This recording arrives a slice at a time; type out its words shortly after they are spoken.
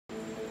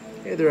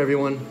Hey there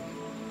everyone,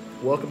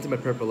 welcome to my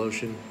Purple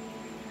Ocean.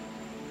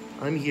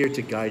 I'm here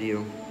to guide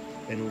you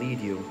and lead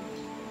you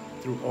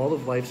through all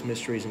of life's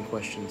mysteries and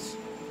questions.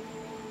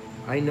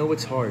 I know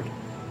it's hard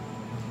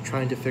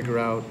trying to figure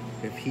out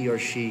if he or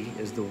she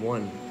is the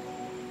one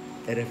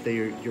and if they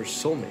are your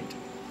soulmate.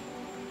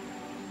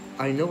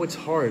 I know it's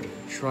hard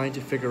trying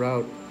to figure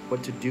out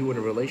what to do in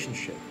a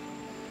relationship.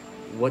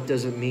 What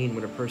does it mean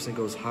when a person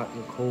goes hot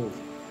and cold?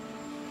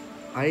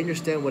 I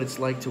understand what it's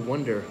like to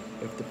wonder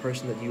if the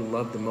person that you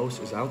love the most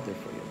is out there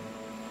for you.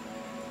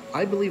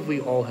 I believe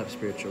we all have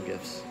spiritual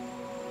gifts.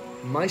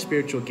 My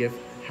spiritual gift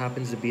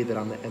happens to be that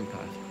I'm an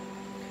empath.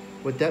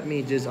 What that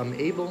means is I'm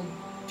able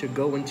to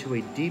go into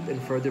a deep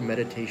and further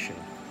meditation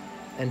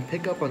and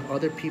pick up on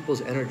other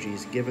people's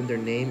energies given their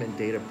name and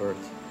date of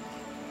birth.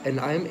 And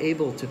I am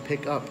able to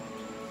pick up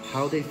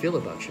how they feel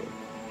about you,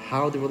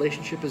 how the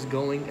relationship is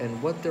going,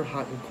 and what their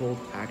hot and cold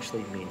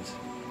actually means.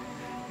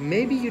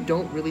 Maybe you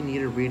don't really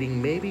need a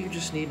reading, maybe you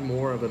just need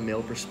more of a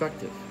male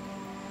perspective.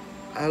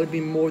 I would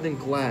be more than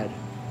glad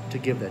to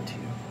give that to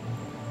you.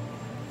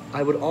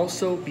 I would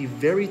also be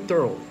very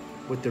thorough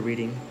with the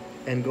reading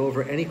and go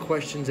over any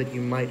questions that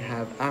you might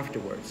have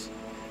afterwards.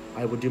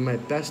 I will do my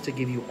best to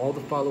give you all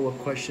the follow-up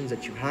questions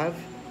that you have.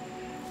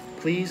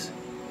 Please,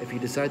 if you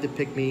decide to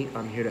pick me,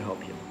 I'm here to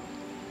help you.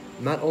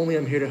 Not only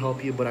I'm here to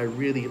help you, but I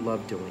really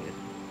love doing it.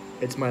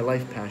 It's my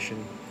life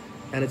passion,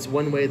 and it's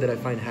one way that I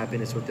find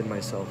happiness within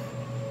myself.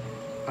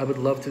 I would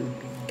love to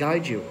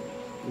guide you,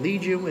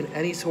 lead you in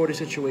any sort of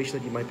situation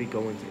that you might be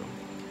going through.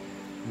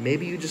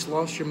 Maybe you just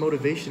lost your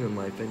motivation in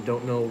life and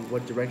don't know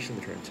what direction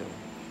to turn to.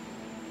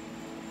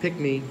 Pick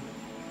me,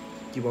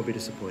 you won't be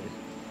disappointed.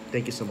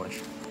 Thank you so much.